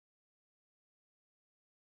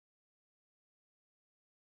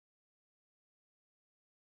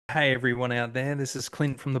Hey everyone out there, this is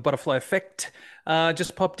Clint from the Butterfly Effect.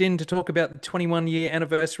 Just popped in to talk about the 21-year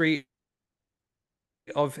anniversary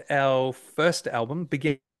of our first album,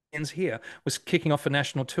 Begins Here. Was kicking off a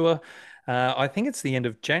national tour. I think it's the end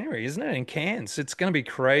of January, isn't it? In Cairns. It's going to be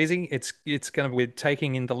crazy. It's going to be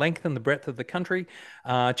taking in the length and the breadth of the country.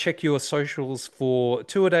 Check your socials for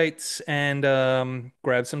tour dates and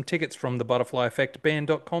grab some tickets from the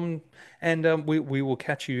butterflyeffectband.com and we will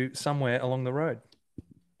catch you somewhere along the road.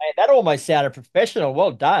 Mate, that almost sounded professional. Well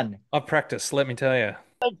done. I've practiced, let me tell you.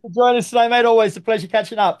 Thanks for joining us today, mate. Always a pleasure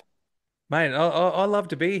catching up. Mate, I love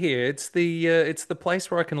to be here. It's the place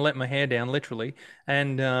where I can let my hair down, literally,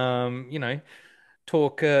 and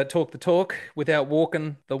talk the talk without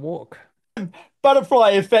walking the walk. Butterfly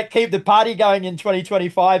Effect, keep the party going in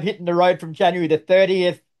 2025, hitting the road from January the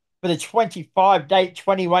 30th for the 25 date,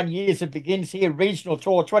 21 years. It begins here, regional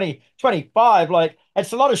tour 2025. Like,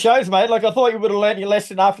 it's a lot of shows, mate. Like, I thought you would have learned your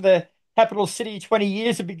lesson after the capital city 20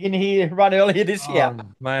 years to begin here, run earlier this year. Oh,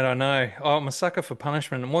 mate, I know. Oh, I'm a sucker for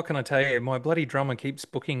punishment, and what can I tell you? My bloody drummer keeps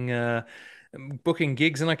booking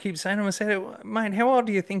gigs, and I keep saying to him, I said, "Mate, how old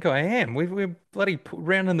do you think I am? We're bloody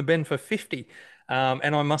rounding the bend for 50."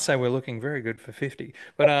 And I must say, we're looking very good for 50.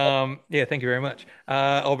 But yeah, thank you very much.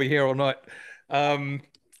 I'll be here all night. Um,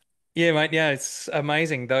 Yeah, mate. Yeah, it's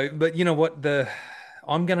amazing though. But you know what?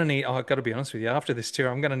 I'm gonna need. Oh, I've got to be honest with you. After this tour,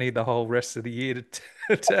 I'm gonna need the whole rest of the year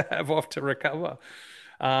to have off to recover.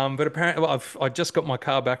 But apparently, well, I just got my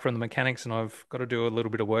car back from the mechanics, and I've got to do a little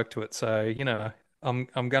bit of work to it. So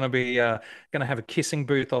I'm gonna be gonna have a kissing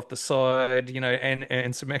booth off the side,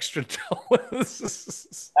 and some extra dollars.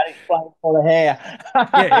 That explains all the Yeah, yeah,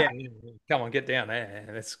 hair. yeah. Come on, get down there.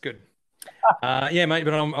 That's good. Yeah, mate,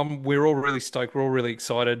 but we're all really stoked. We're all really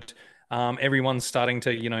excited. Everyone's starting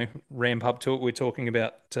to, ramp up to it. We're talking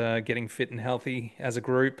about getting fit and healthy as a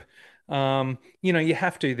group. You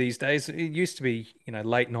have to these days. It used to be,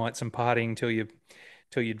 late nights and partying till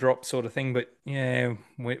you drop sort of thing. But yeah,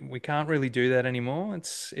 we can't really do that anymore.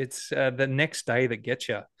 It's the next day that gets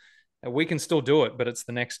you. We can still do it, but it's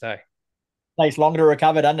the next day. Takes longer to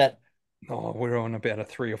recover, doesn't it? Oh, we're on about a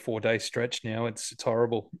 3 or 4 day stretch now. It's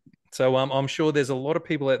horrible. So I'm sure there's a lot of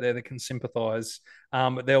people out there that can sympathise.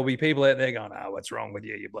 But there'll be people out there going, "Oh, what's wrong with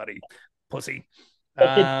you, you bloody pussy?"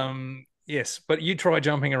 Yes, but you try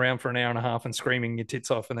jumping around for an hour and a half and screaming your tits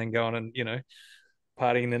off, and then going and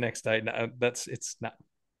partying the next day. No, it's no.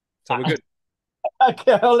 So we're good.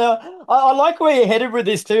 Okay, well, now, I like where you're headed with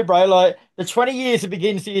this too, bro. Like the 20 years it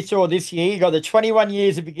begins to your tour this year, you got the 21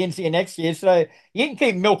 years it begins to your next year. So you can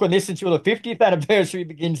keep milking this until the 50th anniversary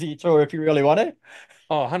begins to your tour if you really want to.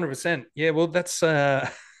 Oh, 100%. Yeah, well, that's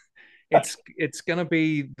it's gonna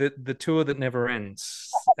be the tour that never ends.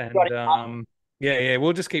 And yeah, yeah,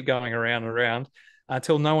 we'll just keep going around and around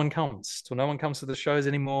until no one comes, till no one comes to the shows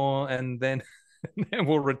anymore, and then then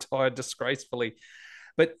we'll retire disgracefully.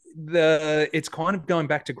 But it's kind of going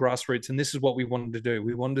back to grassroots, and this is what we wanted to do.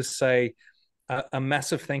 We wanted to say a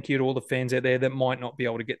massive thank you to all the fans out there that might not be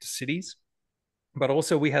able to get to cities. But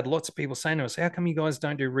also, we had lots of people saying to us, "How come you guys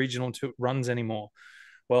don't do regional runs anymore?"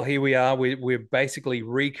 Well, here we are. We're basically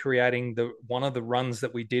recreating the one of the runs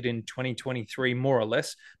that we did in 2023, more or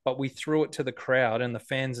less, but we threw it to the crowd and the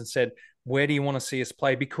fans and said, "Where do you want to see us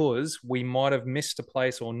play?" Because we might have missed a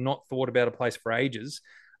place or not thought about a place for ages.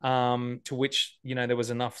 To which there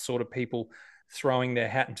was enough sort of people throwing their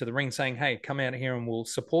hat into the ring, saying, "Hey, come out here and we'll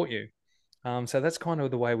support you." So that's kind of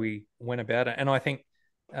the way we went about it, and I think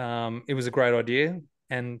it was a great idea.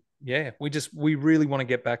 And yeah, we really want to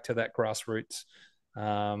get back to that grassroots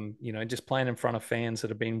just playing in front of fans that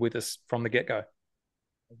have been with us from the get go.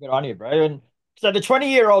 Good on you, bro. And so the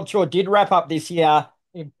 20-year-old tour did wrap up this year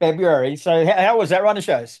in February. So how was that run of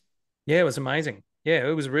shows? Yeah, it was amazing. Yeah,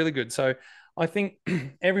 it was really good. So I think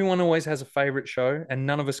everyone always has a favorite show, and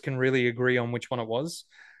none of us can really agree on which one it was,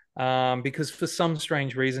 because for some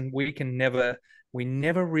strange reason we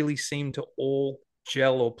never really seem to all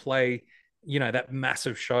gel or play. That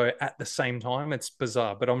massive show at the same time. It's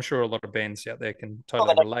bizarre, but I'm sure a lot of bands out there can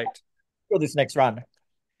totally relate. For this next run.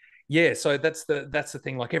 Yeah, so that's the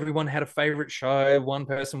thing. Like everyone had a favorite show. One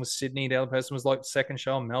person was Sydney, the other person was like the second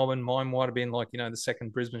show in Melbourne. Mine might have been like the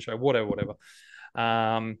second Brisbane show, whatever, whatever.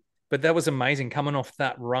 But that was amazing coming off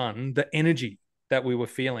that run. The energy that we were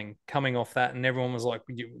feeling coming off that, and everyone was like,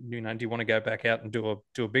 do you want to go back out and do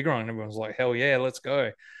a big run? And everyone was like, hell yeah, let's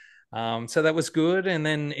go. So that was good, and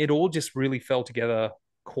then it all just really fell together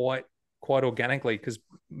quite organically because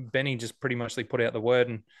Benny just pretty much put out the word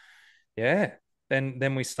and yeah.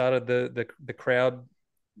 Then we started the crowd,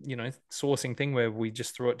 sourcing thing where we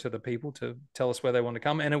just threw it to the people to tell us where they want to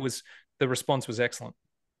come, and the response was excellent.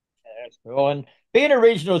 Cool. And being a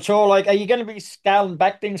regional tour, like, are you going to be scaling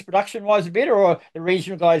back things production wise a bit, or are the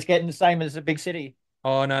regional guys getting the same as the big city?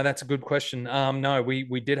 Oh no, that's a good question. No,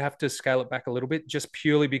 we did have to scale it back a little bit, just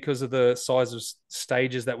purely because of the size of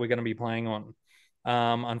stages that we're going to be playing on.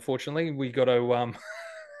 Unfortunately, we got to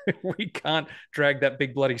we can't drag that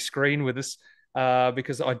big bloody screen with us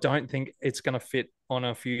because I don't think it's going to fit on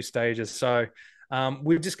a few stages. So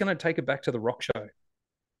we're just going to take it back to the rock show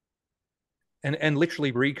and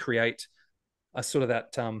literally recreate a sort of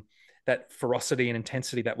that ferocity and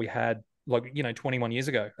intensity that we had like 21 years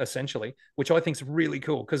ago essentially, which I think is really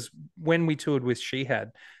cool because when we toured with She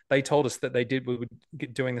Had, they told us that we were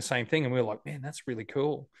doing the same thing and we were like, man, that's really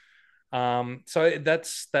cool. So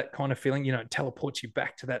that's that kind of feeling, teleports you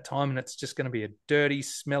back to that time, and it's just going to be a dirty,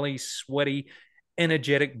 smelly, sweaty,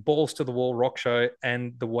 energetic, balls to the wall rock show,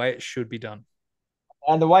 and the way it should be done.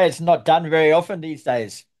 And the way it's not done very often these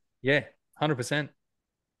days. Yeah, 100%.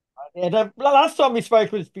 Yeah, the last time we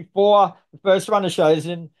spoke was before the first run of shows,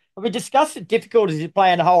 and we discussed the difficulties of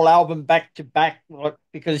playing a whole album back to back, like,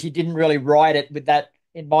 because you didn't really write it with that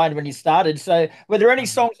in mind when you started. So, were there any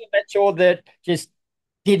songs on that tour that just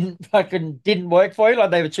didn't work for you,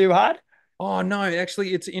 like they were too hard? Oh no,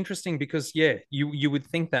 actually, it's interesting because yeah, you would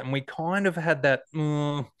think that, and we kind of had that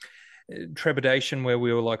trepidation where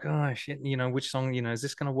we were like, oh shit, which song, is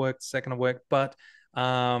this going to work? Is that going to work? But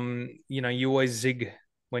you always zig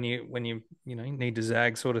when you need to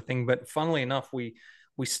zag sort of thing. But funnily enough, we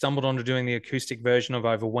stumbled onto doing the acoustic version of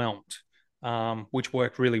Overwhelmed, which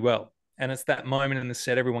worked really well. And it's that moment in the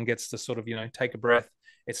set everyone gets to sort of take a breath.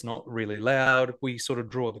 It's not really loud. We sort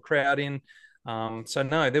of draw the crowd in. So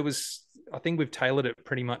no, I think we've tailored it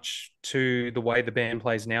pretty much to the way the band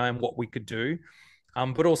plays now and what we could do.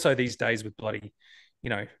 But also these days with bloody,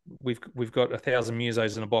 you know, we've got 1,000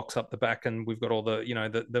 musos in a box up the back, and we've got all the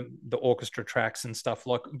the orchestra tracks and stuff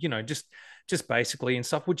like just basically and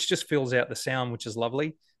stuff, which just fills out the sound, which is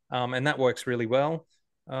lovely, and that works really well.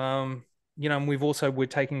 And we're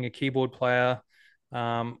taking a keyboard player.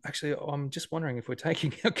 Actually, I'm just wondering if we're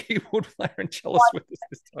taking our keyboard player and cellist with us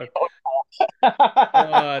this time.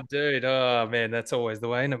 Oh, dude. Oh, man, that's always the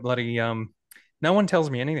way. And it bloody no one tells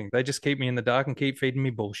me anything. They just keep me in the dark and keep feeding me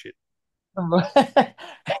bullshit.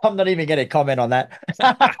 I'm not even going to comment on that.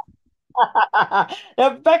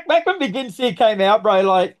 Now, back when Begins Here came out, bro,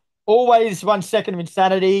 like always 1 Second of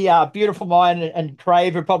Insanity, Beautiful Mind, and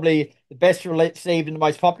Crave are probably the best received and the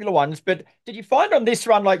most popular ones. But did you find on this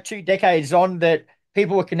run, like 2 decades on, that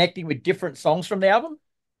people were connecting with different songs from the album?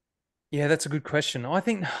 Yeah, that's a good question. I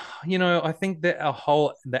think, I think that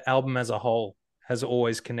the album as a whole has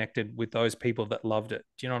always connected with those people that loved it.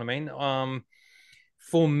 Do you know what I mean?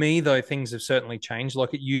 For me, though, things have certainly changed.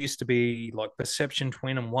 Like it used to be like Perception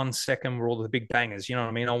Twin and 1 Second were all the big bangers. You know what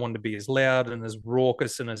I mean? I wanted to be as loud and as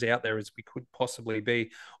raucous and as out there as we could possibly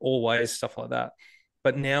be, always, stuff like that.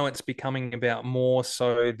 But now it's becoming about more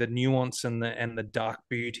so the nuance and the dark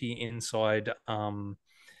beauty inside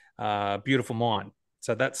Beautiful Mind.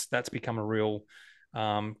 So that's become a real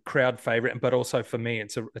crowd favorite, but also for me,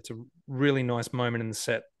 it's a really nice moment in the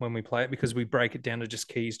set when we play it because we break it down to just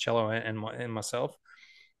keys, cello, and myself.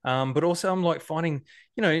 But also, I'm like finding,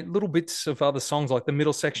 little bits of other songs, like the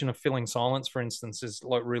middle section of Filling Silence, for instance, is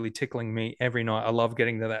like really tickling me every night. I love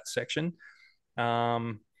getting to that section.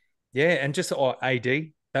 Um, yeah, and just AD,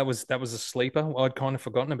 that was a sleeper. I'd kind of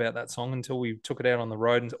forgotten about that song until we took it out on the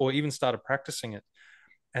road or even started practicing it.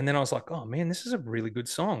 And then I was like, oh man, this is a really good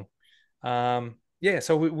song. Yeah,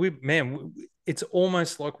 so man, it's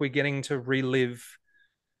almost like we're getting to relive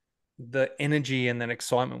the energy and that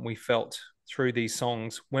excitement we felt through these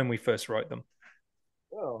songs when we first wrote them.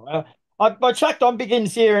 Oh, I checked on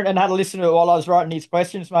Begins Here and had a listen to it while I was writing these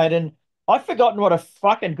questions, mate, and I've forgotten what a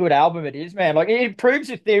fucking good album it is, man. Like it proves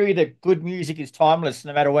the theory that good music is timeless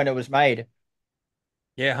no matter when it was made.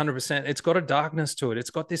 Yeah, 100%. It's got a darkness to it. It's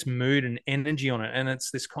got this mood and energy on it. And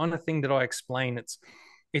it's this kind of thing that I explain.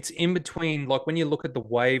 It's in between, like when you look at the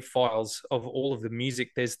wave files of all of the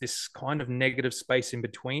music, there's this kind of negative space in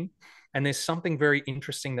between. And there's something very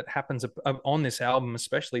interesting that happens on this album,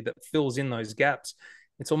 especially that fills in those gaps.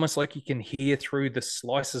 It's almost like you can hear through the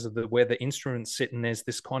slices of the where the instruments sit, and there's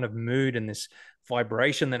this kind of mood and this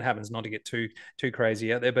vibration that happens. Not to get too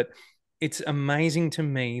crazy out there, but it's amazing to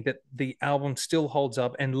me that the album still holds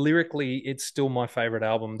up, and lyrically it's still my favorite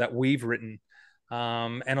album that we've written.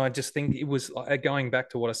 And I just think it was going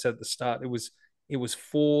back to what I said at the start. It was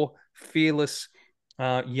four fearless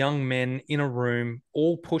young men in a room,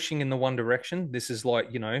 all pushing in the one direction. This is like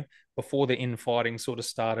before the infighting sort of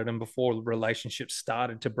started, and before relationships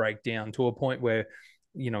started to break down to a point where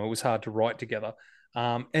it was hard to write together.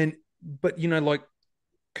 And but like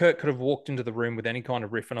Kurt could have walked into the room with any kind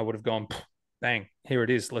of riff, and I would have gone, bang, here it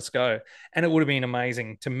is, let's go, and it would have been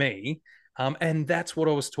amazing to me. And that's what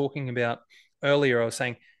I was talking about earlier. I was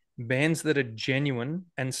saying bands that are genuine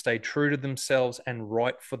and stay true to themselves and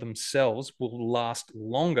write for themselves will last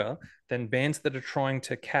longer than bands that are trying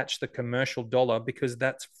to catch the commercial dollar, because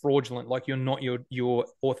that's fraudulent. Like, you're not your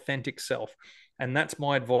authentic self. And that's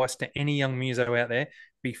my advice to any young muso out there: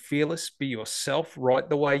 be fearless, be yourself, write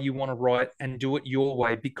the way you want to write, and do it your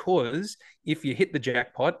way. Because if you hit the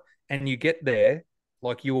jackpot and you get there,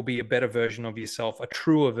 like, you will be a better version of yourself, a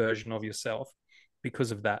truer version of yourself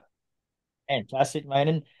because of that. Fantastic,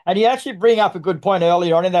 man. And you actually bring up a good point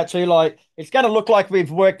earlier on in that too. Like, it's going to look like we've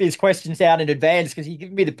worked these questions out in advance because you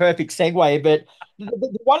give me the perfect segue. But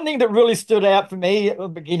the one thing that really stood out for me at the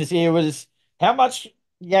beginnings here was how much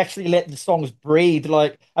you actually let the songs breathe.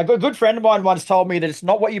 Like, a good friend of mine once told me that it's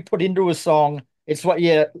not what you put into a song, it's what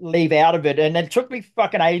you leave out of it. And it took me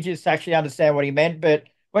fucking ages to actually understand what he meant. But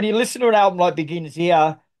when you listen to an album like Begins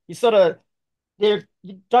Here, you sort of you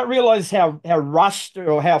don't realize how rushed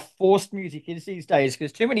or how forced music is these days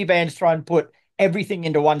because too many bands try and put everything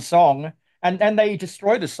into one song and they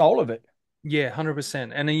destroy the soul of it. Yeah,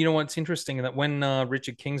 100%. And then, you know what's interesting, that when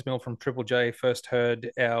Richard Kingsmill from Triple J first heard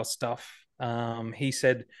our stuff, he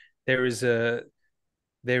said there is a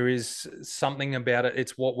there is something about it.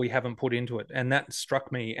 It's what we haven't put into it, and that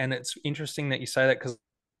struck me. And it's interesting that you say that, because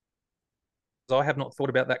I have not thought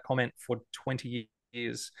about that comment for 20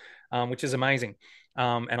 years, which is amazing.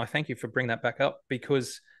 And I thank you for bringing that back up,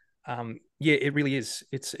 because, yeah, it really is.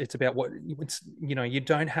 It's about what it's, you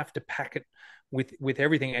don't have to pack it with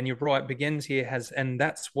everything. And you're right, Begins Here has, and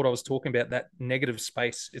that's what I was talking about, that negative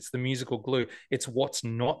space. It's the musical glue. It's what's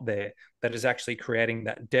not there that is actually creating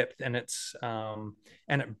that depth, and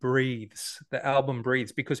and it breathes. The album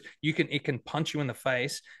breathes, because it can punch you in the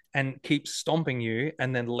face and keep stomping you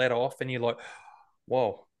and then let off, and you're like,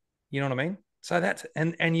 whoa, you know what I mean? So that's,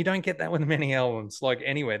 and you don't get that with many albums, like,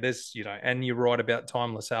 anywhere. There's, and you're right about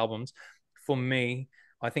timeless albums. For me,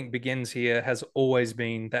 I think Begins Here has always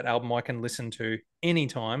been that album I can listen to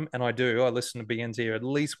anytime, and I do. I listen to Begins Here at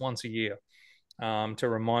least once a year, to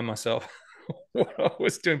remind myself what I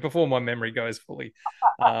was doing before my memory goes fully.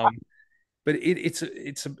 Um, but it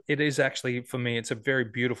is actually, for me, it's a very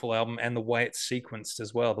beautiful album, and the way it's sequenced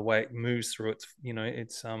as well, the way it moves through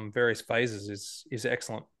its various phases is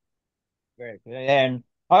excellent. Very good. And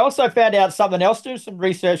I also found out something else, doing some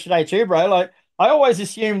research today too, bro. Like, I always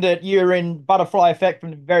assumed that you're in Butterfly Effect from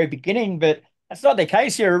the very beginning, but that's not the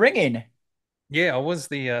case. You're a ring-in. Yeah, I was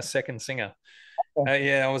the second singer.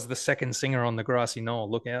 Yeah, I was the second singer on the Grassy Knoll.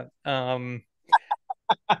 Look out.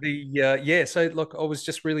 Yeah, so look, I was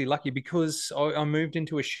just really lucky, because I moved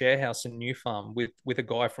into a share house in New Farm with a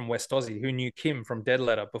guy from West Aussie who knew Kim from Dead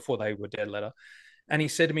Letter before they were Dead Letter. And he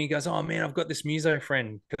said to me, he goes, "Oh man, I've got this muso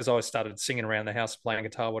friend," because I started singing around the house, playing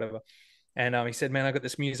guitar, whatever. And he said, "Man, I got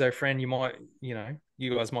this muso friend.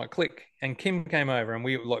 You guys might click." And Kim came over, and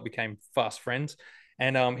we like became fast friends.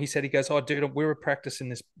 And he goes, "Oh, dude, we were practicing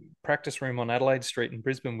this practice room on Adelaide Street in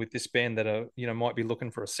Brisbane with this band that are, might be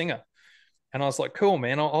looking for a singer." And I was like, "Cool,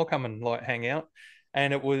 man, I'll come and like hang out."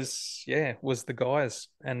 And it was, yeah, it was the guys,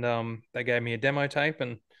 and they gave me a demo tape,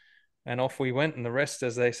 and off we went, and the rest,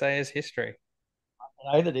 as they say, is history.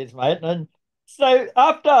 I know that is, mate. And so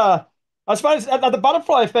after, I suppose, are the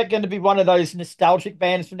Butterfly Effect going to be one of those nostalgic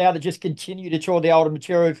bands from now that just continue to tour the older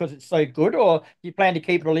material because it's so good, or do you plan to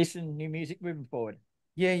keep releasing new music moving forward?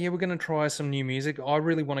 Yeah, we're going to try some new music. I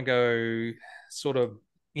really want to go sort of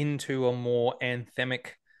into a more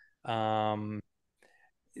anthemic, um,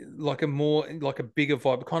 like a bigger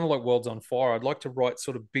vibe, kind of like Worlds on Fire. I'd like to write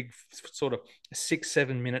sort of big, sort of 6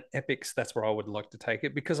 7 minute epics. That's where I would like to take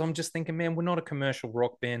it, because I'm just thinking, man, we're not a commercial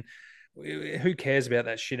rock band. Who cares about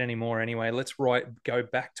that shit anymore anyway? Let's go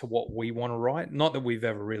back to what we want to write. Not that we've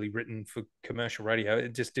ever really written for commercial radio.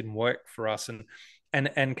 It just didn't work for us.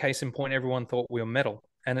 And case in point, everyone thought we were metal.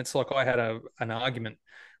 And it's like, I had an argument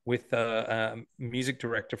with a music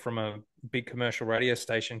director from a big commercial radio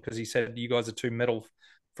station, because he said, "You guys are too metal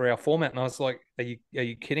for our format." And I was like, "Are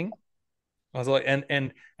you kidding?" I was like,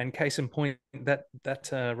 and case in point,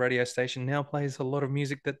 that radio station now plays a lot of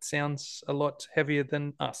music that sounds a lot heavier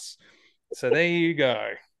than us. So there you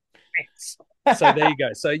go. Thanks. So there you go.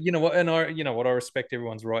 So you know what, and I respect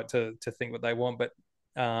everyone's right to think what they want, but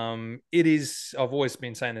it is. I've always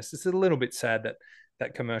been saying this. It's a little bit sad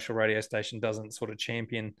that commercial radio station doesn't sort of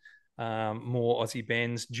champion more Aussie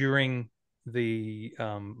bands during the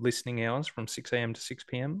listening hours from 6 a.m. to 6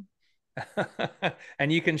 p.m.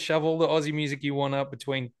 And you can shove all the Aussie music you want up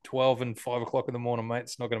between 12 and 5 o'clock in the morning, mate.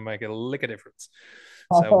 It's not going to make a lick of difference.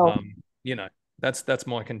 So, Well, you know, That's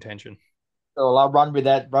my contention. Well, I'll run with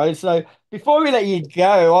that, bro. So before we let you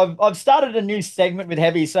go, I've started a new segment with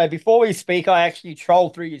Heavy. So before we speak, I actually troll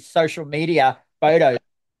through your social media photos,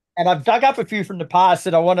 and I've dug up a few from the past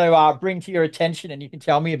that I want to bring to your attention, and you can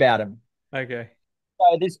tell me about them. Okay.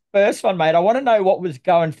 So this first one, mate, I want to know what was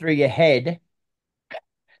going through your head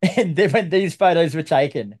and then when these photos were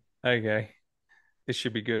taken. Okay. This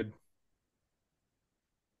should be good.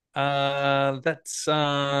 That's Look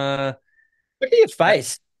at your that,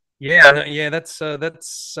 face. yeah, yeah, that's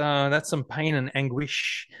some pain and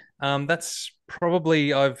anguish. That's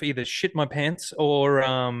probably I've either shit my pants or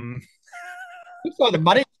Looks like the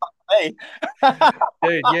money shot to me.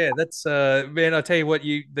 dude, yeah, that's man, I tell you what,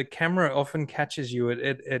 the camera often catches you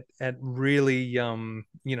at really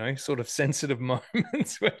sort of sensitive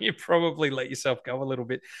moments where you probably let yourself go a little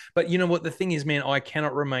bit. But you know what, the thing is, man, I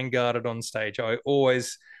cannot remain guarded on stage. I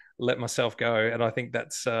always let myself go, and I think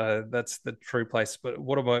that's the true place. But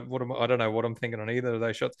what am I don't know what I'm thinking on either of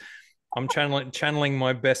those shots. I'm channeling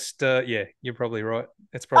my best. Yeah, you're probably right.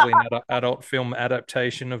 It's probably an adult film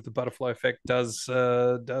adaptation of the Butterfly Effect. Does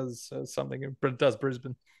something, but it does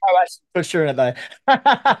Brisbane. Oh, that's for sure, though.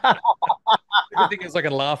 The good thing is I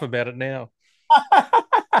can laugh about it now.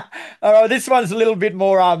 All right, this one's a little bit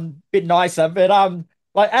more bit nicer, but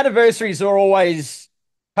like anniversaries are always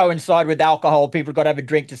coincide with alcohol. People got to have a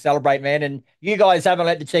drink to celebrate, man. And you guys haven't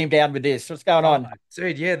let the team down with this. What's going Oh, on?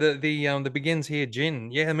 dude, yeah, the begins here gin.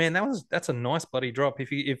 Yeah, man, that's a nice bloody drop.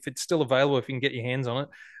 If it's still available, if you can get your hands on it,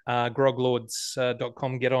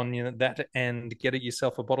 groglords.com, get on that and get it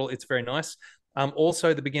yourself a bottle. It's very nice.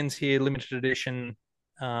 Also the begins here limited edition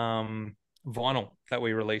vinyl that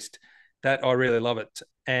we released. That I really love it.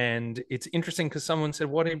 And it's interesting because someone said,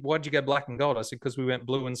 why'd you go black and gold? I said, because we went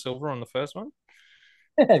blue and silver on the first one.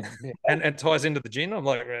 And it ties into the gin. I'm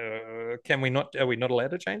like, can we not? Are we not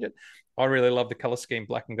allowed to change it? I really love the color scheme,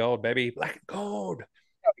 black and gold, baby, black and gold.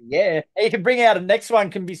 Yeah, you can bring out a next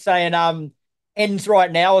one. Can be saying ends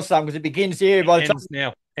right now or something because it begins here. By the time Ends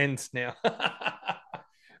now, ends now.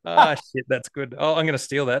 Ah, shit, that's good. Oh, I'm gonna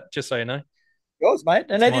steal that, just so you know. yours, mate.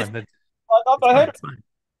 And It's then this, mine. It's I mine. heard It's mine.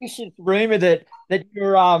 this rumor that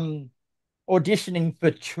you're auditioning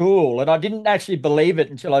for Tool, and I didn't actually believe it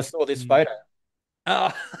until I saw this Mm. photo.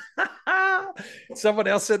 Oh, someone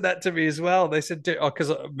else said that to me as well. They said, "Oh,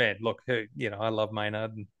 because man, look, I love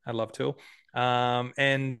Maynard and I love Tool,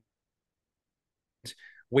 and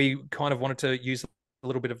we kind of wanted to use a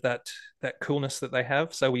little bit of that coolness that they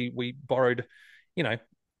have. So we borrowed, you know,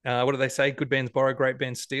 what do they say? Good bands borrow, great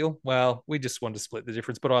bands steal. Well, we just wanted to split the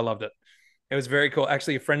difference, but I loved it. It was very cool.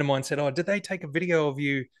 Actually, a friend of mine said, "Oh, did they take a video of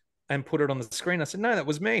you and put it on the screen?" I said, "No, that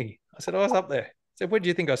was me." I said, "I was up there." I said, "Where do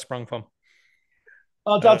you think I sprung from?"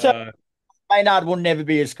 I'll tell Uh, you, Maynard will never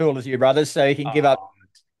be as cool as you, brothers, so he can give up. oh,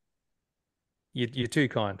 you're too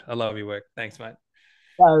kind. I love your work. Thanks, mate.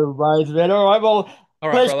 No worries, man. All right, well, All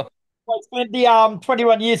right, pleasure. brother. It's been the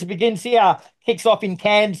 21 years it begins here. Kicks off in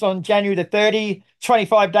Cairns on January the 30,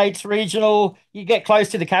 25 dates regional. You get close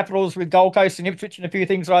to the capitals with Gold Coast and Ipswich and a few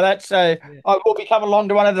things like that. So Yeah. I will be coming along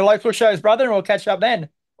to one of the local shows, brother, and we'll catch up then.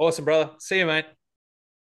 Awesome, brother. See you, mate.